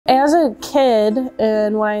As a kid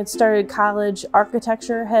and when I had started college,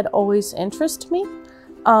 architecture had always interested me.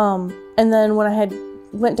 And then when I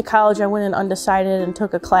went to college, I went in undecided and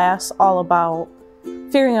took a class all about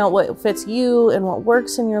figuring out what fits you and what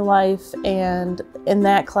works in your life. And in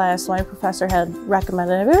that class, my professor had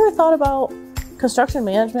recommended, have you ever thought about construction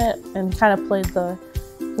management? And kind of played the,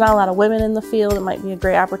 not a lot of women in the field, it might be a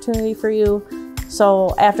great opportunity for you.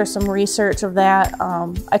 So after some research of that,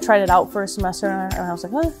 I tried it out for a semester and I was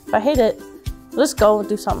like, well, if I hate it, I'll just go and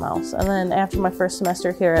do something else. And then after my first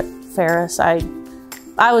semester here at Ferris, I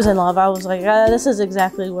was in love. I was like, this is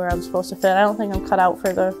exactly where I'm supposed to fit. I don't think I'm cut out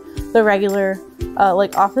for the regular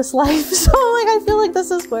like office life. So like, I feel like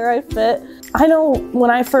this is where I fit. I know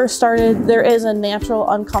when I first started, there is a natural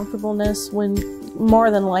uncomfortableness when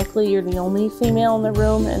more than likely you're the only female in the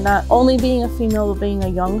room, and not only being a female, but being a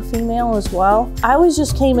young female as well. I always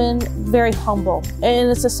just came in very humble,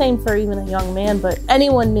 and it's the same for even a young man, but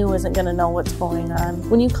anyone new isn't gonna know what's going on.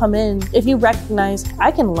 When you come in, if you recognize,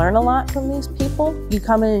 I can learn a lot from these people, you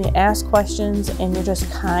come in and you ask questions and you're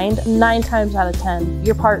just kind, 9 times out of 10,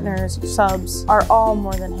 your partners, your subs are all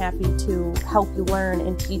more than happy to help you learn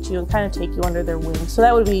and teach you and kind of take you under their wing. So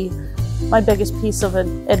that would be my biggest piece of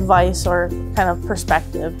advice or kind of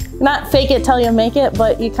perspective. Not fake it till you make it,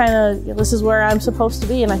 but you kind of, this is where I'm supposed to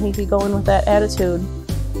be, and I think you go in with that attitude,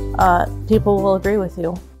 people will agree with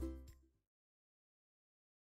you.